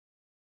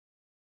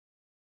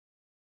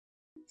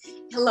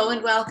Hello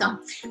and welcome.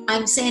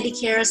 I'm Sandy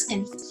Karras,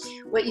 and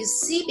what you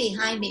see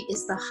behind me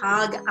is the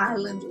Hog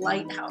Island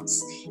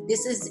Lighthouse.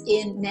 This is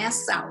in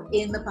Nassau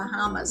in the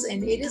Bahamas,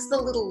 and it is the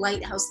little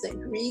lighthouse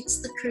that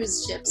greets the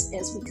cruise ships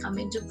as we come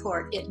into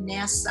port at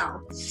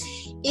Nassau.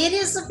 It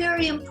is a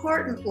very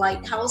important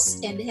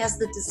lighthouse and has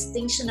the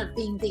distinction of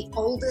being the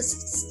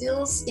oldest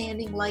still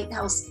standing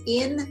lighthouse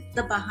in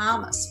the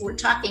Bahamas. We're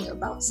talking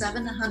about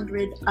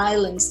 700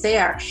 islands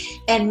there,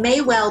 and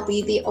may well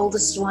be the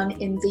oldest one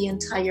in the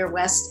entire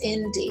West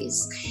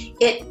Indies.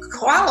 It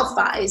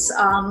qualifies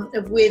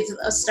with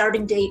a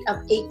starting date of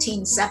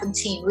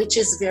 1817, which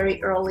is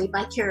very early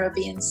by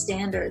Caribbean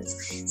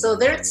standards. So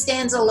there it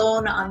stands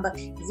alone on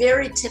the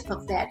very tip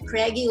of that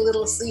craggy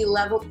little sea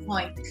level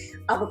point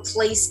of a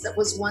place that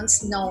was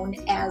once known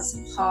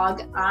as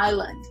Hog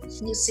Island.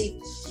 You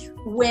see,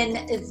 when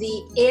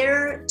the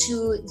heir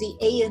to the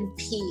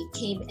A&P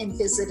came and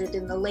visited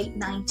in the late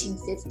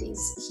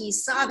 1950s, he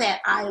saw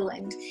that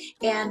island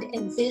and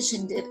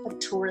envisioned it a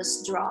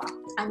tourist draw.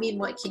 I mean,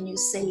 what can you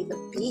say?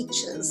 The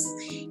beaches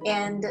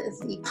and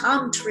the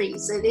palm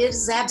trees, it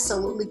is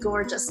absolutely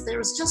gorgeous.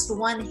 There's just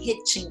one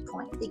hitching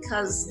point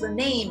because the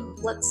name,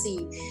 let's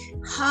see,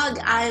 Hog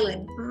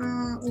Island,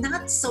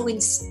 not so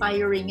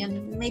inspiring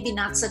and maybe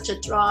not such a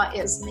draw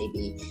as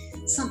maybe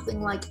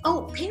something like,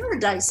 oh,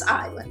 Paradise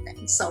Island.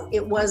 And so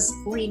it was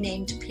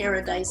renamed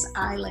Paradise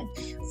Island.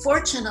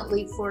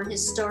 Fortunately for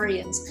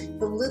historians,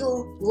 the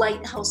little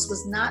lighthouse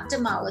was not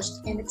demolished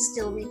and it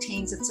still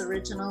retains its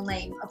original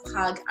name of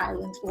Hog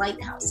Island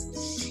Lighthouse.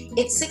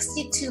 It's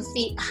 62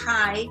 feet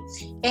high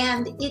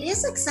and it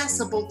is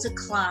accessible to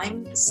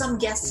climb. Some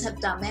guests have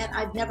done that.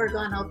 I've never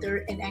gone out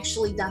there and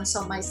actually done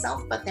so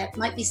myself, but that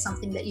might be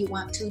something that you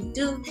want to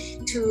do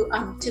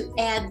to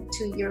add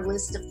to your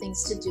list of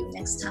things to do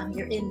next time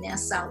you're in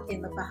Nassau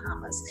in the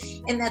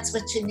Bahamas. And that's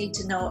what you need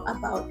to know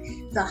about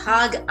the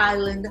Hog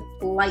Island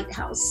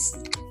Lighthouse.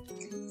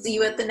 See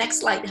you at the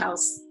next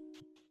lighthouse.